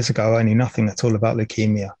 3 years ago, I knew nothing at all about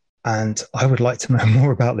leukemia. And I would like to know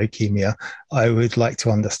more about leukemia. I would like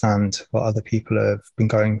to understand what other people have been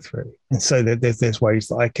going through. And so there's ways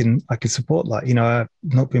that I can support that. I've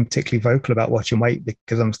not been particularly vocal about watch and wait,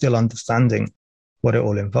 because I'm still understanding what it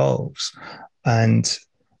all involves. And,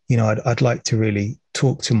 I'd like to really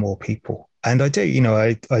talk to more people. And I do,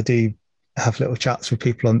 I do have little chats with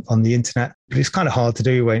people on the internet, but it's kind of hard to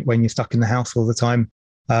do when you're stuck in the house all the time,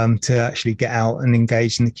 to actually get out and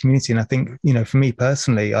engage in the community. And I think, for me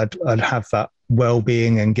personally, I'd have that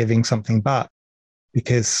well-being and giving something back,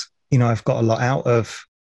 because, I've got a lot out of,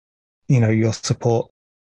 your support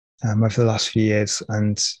over the last few years,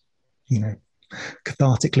 and,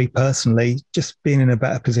 cathartically, personally, just being in a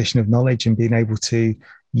better position of knowledge and being able to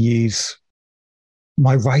use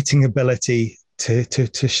my writing ability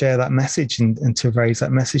to share that message and to raise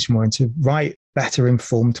that message more, and to write better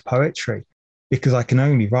informed poetry, because I can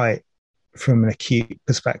only write from an acute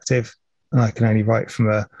perspective, and I can only write from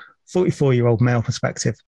a 44-year-old male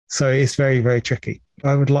perspective. So it's very, very tricky.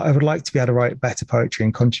 I would like to be able to write better poetry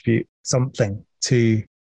and contribute something to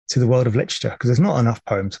the world of literature, because there's not enough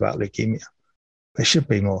poems about leukemia. There should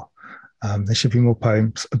be more. There should be more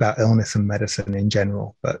poems about illness and medicine in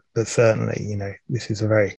general, but certainly, this is a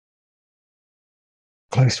very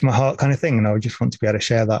close to my heart kind of thing, and I would just want to be able to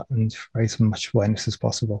share that and raise as much awareness as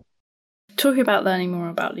possible. Talking about learning more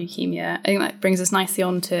about leukemia, I think that brings us nicely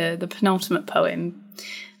on to the penultimate poem.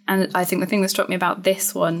 And I think the thing that struck me about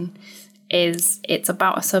this one is it's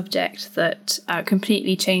about a subject that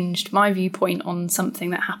completely changed my viewpoint on something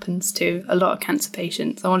that happens to a lot of cancer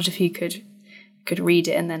patients. I wondered if you could read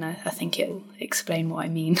it, and then I think it'll explain what I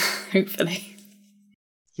mean, hopefully.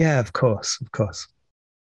 Yeah, of course.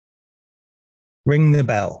 Ring the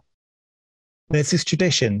bell. There's this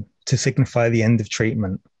tradition to signify the end of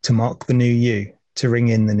treatment, to mark the new you, to ring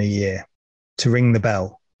in the new year, to ring the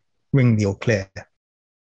bell, ring the all clear.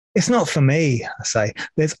 It's not for me, I say.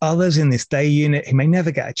 There's others in this day unit who may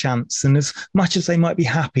never get a chance, and as much as they might be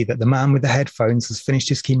happy that the man with the headphones has finished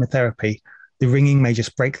his chemotherapy, the ringing may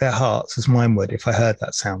just break their hearts as mine would if I heard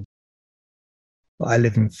that sound. But I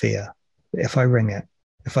live in fear that if I ring it,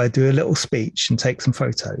 if I do a little speech and take some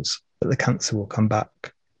photos, that the cancer will come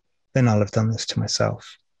back. Then I'll have done this to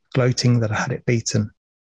myself, gloating that I had it beaten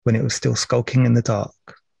when it was still skulking in the dark,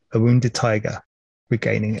 a wounded tiger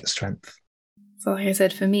regaining its strength. So like I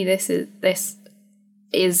said, for me, this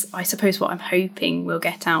is I suppose what I'm hoping we'll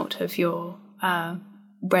get out of your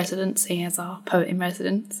residency as our poet in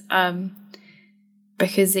residence,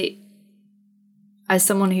 because as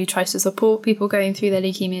someone who tries to support people going through their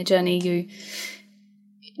leukemia journey,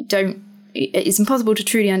 it's impossible to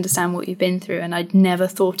truly understand what you've been through, and I'd never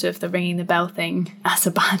thought of the ringing the bell thing as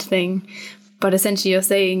a bad thing. But essentially you're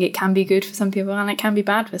saying it can be good for some people and it can be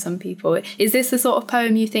bad for some people. Is this the sort of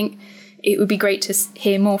poem you think it would be great to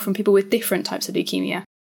hear more from people with different types of leukemia?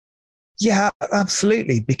 Yeah,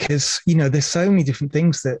 absolutely. Because, there's so many different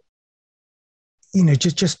things that,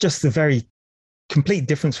 just the very complete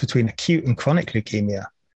difference between acute and chronic leukemia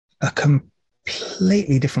are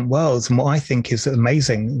completely different worlds. And what I think is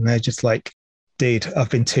amazing, and they're just like, dude,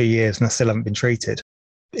 I've been 2 years and I still haven't been treated.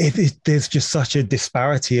 There's just such a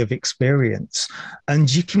disparity of experience,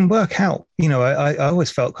 and you can work out, I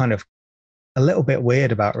always felt kind of a little bit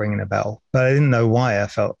weird about ringing a bell, but I didn't know why I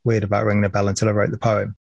felt weird about ringing a bell until I wrote the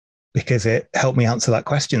poem, because it helped me answer that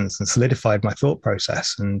questions and solidified my thought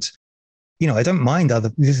process. And, I don't mind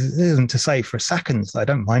this isn't to say for a second that I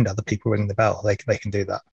don't mind other people ringing the bell. They can do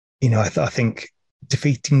that. I think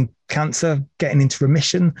defeating cancer, getting into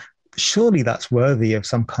remission, surely that's worthy of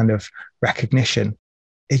some kind of recognition.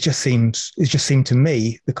 It just seemed to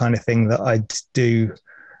me the kind of thing that I'd do,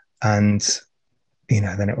 and,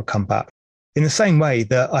 then it would come back. In the same way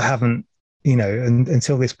that I haven't,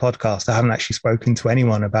 until this podcast, I haven't actually spoken to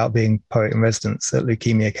anyone about being poet in residence at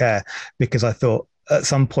Leukemia Care, because I thought at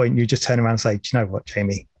some point you just turn around and say, do you know what,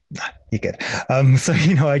 Jamie? Nah, you're good. So,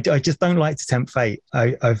 I just don't like to tempt fate.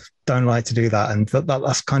 I don't like to do that. And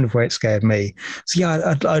that's kind of where it scared me. So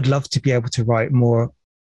yeah, I'd love to be able to write more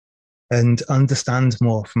and understand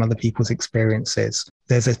more from other people's experiences.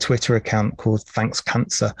 There's a Twitter account called Thanks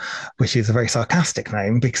Cancer, which is a very sarcastic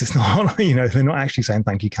name because it's not, they're not actually saying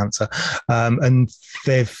thank you, cancer. And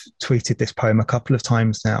they've tweeted this poem a couple of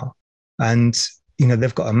times now. And,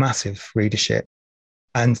 they've got a massive readership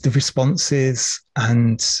and the responses.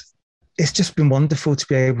 And it's just been wonderful to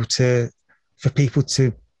be able for people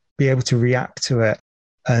to be able to react to it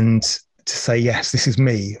and to say, yes, this is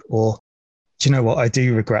me, or, do you know what? I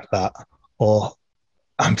do regret that. Or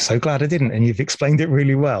I'm so glad I didn't. And you've explained it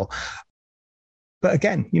really well. But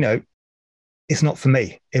again, it's not for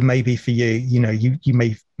me. It may be for you. You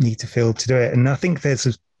may need to feel to do it. And I think there's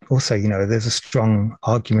there's a strong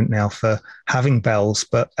argument now for having bells,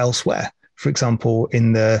 but elsewhere. For example,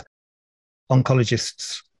 in the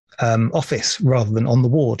oncologist's office rather than on the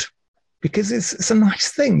ward, because it's a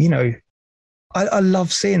nice thing. I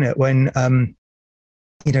love seeing it when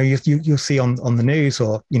you'll see on the news,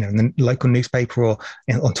 or, in the local newspaper, or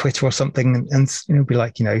on Twitter or something, and be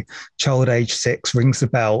like, child age 6 rings the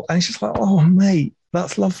bell. And it's just like, oh, mate,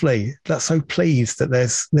 that's lovely. That's so pleased that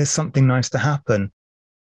there's something nice to happen.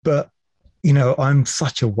 But, I'm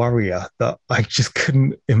such a worrier that I just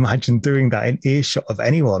couldn't imagine doing that in earshot of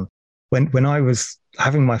anyone. When I was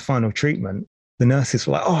having my final treatment, the nurses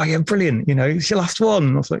were like, oh, yeah, brilliant. It's your last one.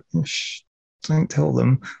 And I was like, shh. Don't tell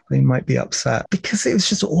them, they might be upset, because it was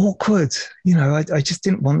just awkward. I just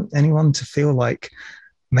didn't want anyone to feel like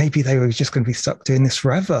maybe they were just going to be stuck doing this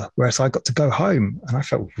forever, whereas I got to go home. And I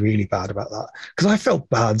felt really bad about that, because I felt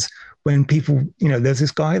bad when people, there's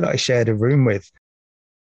this guy that I shared a room with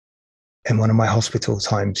in one of my hospital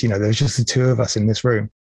times. There was just the two of us in this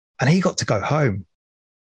room, and he got to go home.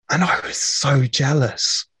 And I was so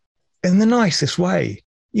jealous in the nicest way.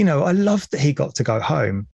 I loved that he got to go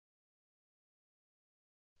home.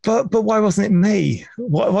 But why wasn't it me?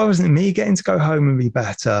 Why wasn't it me getting to go home and be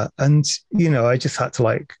better? And, I just had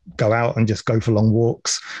to go out and just go for long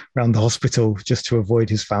walks around the hospital just to avoid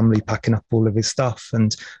his family packing up all of his stuff.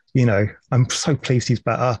 And, I'm so pleased he's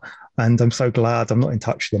better. And I'm so glad I'm not in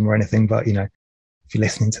touch with him or anything. But, if you're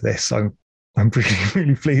listening to this, I'm really,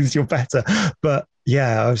 really pleased you're better. But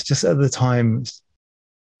yeah, I was just, at the time,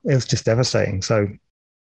 it was just devastating. So,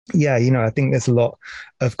 yeah, I think there's a lot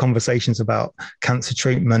of conversations about cancer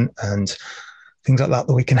treatment and things like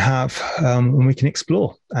that we can have, and we can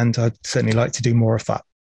explore. And I'd certainly like to do more of that.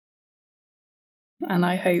 And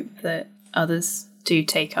I hope that others do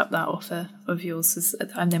take up that offer of yours.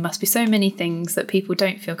 And there must be so many things that people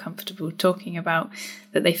don't feel comfortable talking about,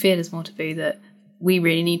 that they feel is more taboo, that we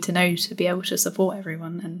really need to know to be able to support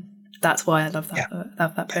everyone. And that's why I love that,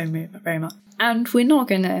 love that poem very much. And we're not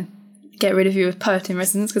going to get rid of you with Poet in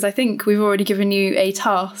Residence, because I think we've already given you a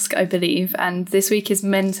task, I believe, and this week is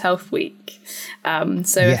Men's Health Week.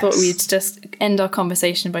 Yes. I thought we'd just end our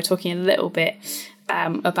conversation by talking a little bit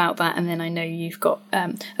about that, and then I know you've got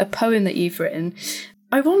a poem that you've written.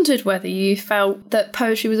 I wondered whether you felt that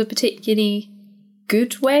poetry was a particularly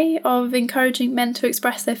good way of encouraging men to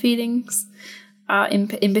express their feelings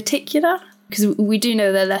in particular, because we do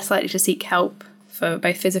know they're less likely to seek help for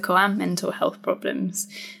both physical and mental health problems.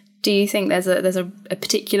 Do you think there's a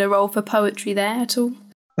particular role for poetry there at all?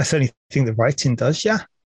 I certainly think that writing does, yeah.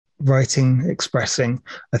 Writing, expressing.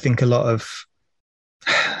 I think a lot of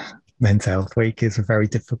Mental Health Week is a very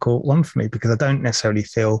difficult one for me, because I don't necessarily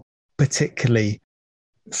feel particularly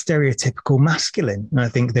stereotypical masculine. And I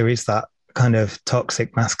think there is that kind of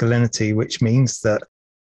toxic masculinity, which means that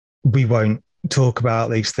we won't talk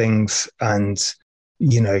about these things, and,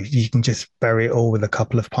 you can just bury it all with a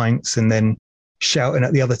couple of pints and then shouting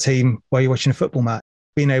at the other team while you're watching a football match.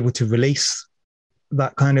 Being able to release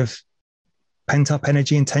that kind of pent up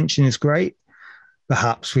energy and tension is great.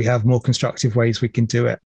 Perhaps we have more constructive ways we can do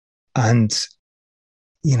it. And,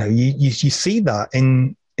 you see that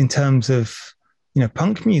in terms of,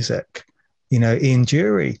 punk music. Ian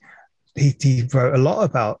Dury, he wrote a lot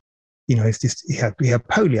about, he had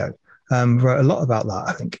polio, wrote a lot about that,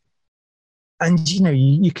 I think. And,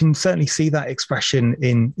 you can certainly see that expression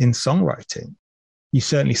in songwriting. You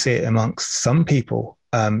certainly see it amongst some people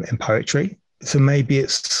in poetry. So maybe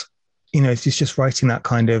it's, it's just writing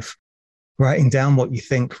down what you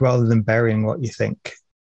think rather than burying what you think,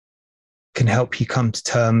 can help you come to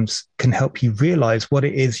terms, can help you realize what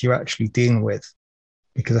it is you're actually dealing with.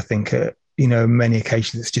 Because I think, many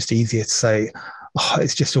occasions it's just easier to say, oh,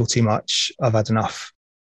 it's just all too much, I've had enough.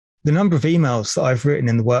 The number of emails that I've written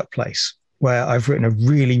in the workplace, where I've written a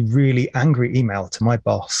really, really angry email to my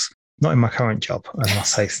boss, not in my current job, I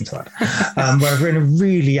must hasten to that, where I've written a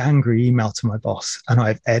really angry email to my boss, and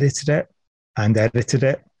I've edited it and edited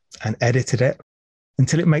it and edited it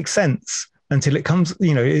until it makes sense, until it comes,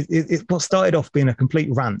 what started off being a complete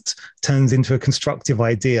rant turns into a constructive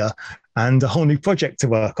idea and a whole new project to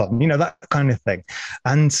work on, that kind of thing.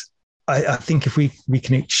 And I think if we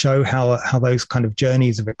can show how those kind of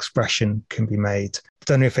journeys of expression can be made. I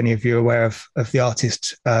don't know if any of you are aware of the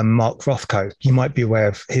artist Mark Rothko. You might be aware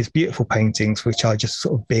of his beautiful paintings, which are just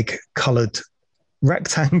sort of big coloured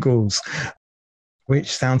rectangles,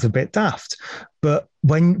 which sounds a bit daft. But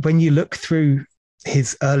when you look through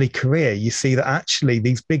his early career, you see that actually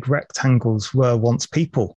these big rectangles were once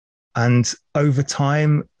people. And over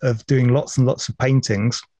time of doing lots and lots of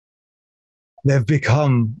paintings, they've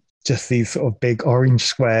become just these sort of big orange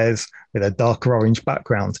squares with a darker orange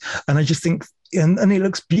background. And I just think, and it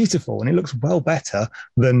looks beautiful, and it looks well better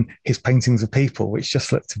than his paintings of people, which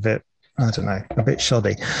just looked a bit, I don't know, a bit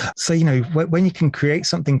shoddy. So, when you can create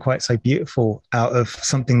something quite so beautiful out of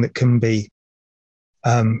something that can be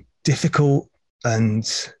difficult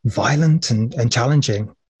and violent and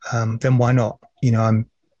challenging, then why not? I'm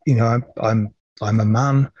a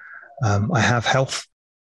man. I have health,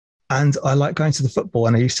 and I like going to the football.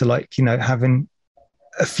 And I used to like, having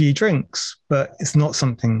a few drinks, but it's not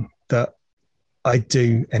something that I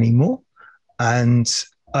do anymore. And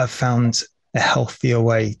I've found a healthier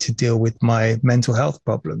way to deal with my mental health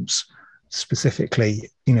problems, specifically,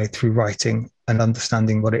 through writing and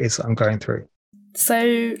understanding what it is that I'm going through.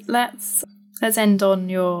 So let's end on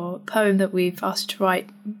your poem that we've asked you to write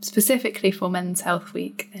specifically for Men's Health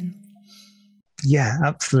Week then. Yeah,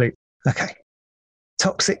 absolutely. Okay.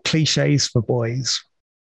 Toxic cliches for boys.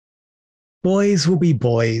 Boys will be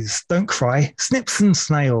boys. Don't cry. Snips and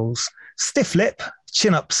snails. Stiff lip.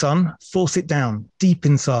 Chin up, son. Force it down. Deep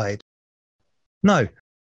inside. No.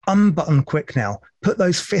 Unbutton quick now. Put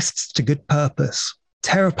those fists to good purpose.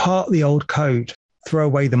 Tear apart the old code. Throw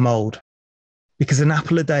away the mold. Because an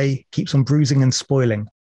apple a day keeps on bruising and spoiling.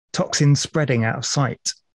 Toxins spreading out of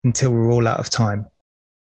sight until we're all out of time.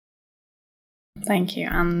 Thank you.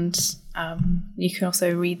 And you can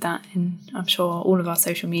also read that in, I'm sure, all of our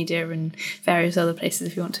social media and various other places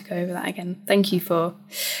if you want to go over that again. Thank you for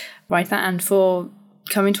writing that and for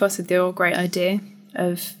coming to us with your great idea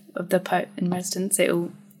of the Poet in Residence.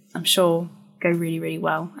 It'll, I'm sure, go really, really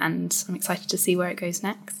well, and I'm excited to see where it goes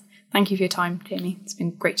next. Thank you for your time, Jamie. It's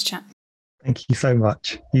been great to chat. Thank you so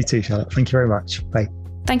much. You too, Charlotte. Thank you very much. Bye.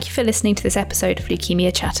 Thank you for listening to this episode of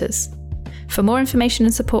Leukemia Chatters. For more information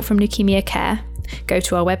and support from Leukemia Care, go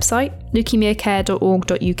to our website,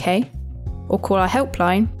 leukemiacare.org.uk, or call our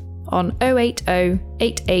helpline on 080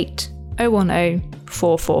 88 010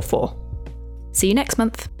 444. See you next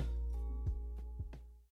month.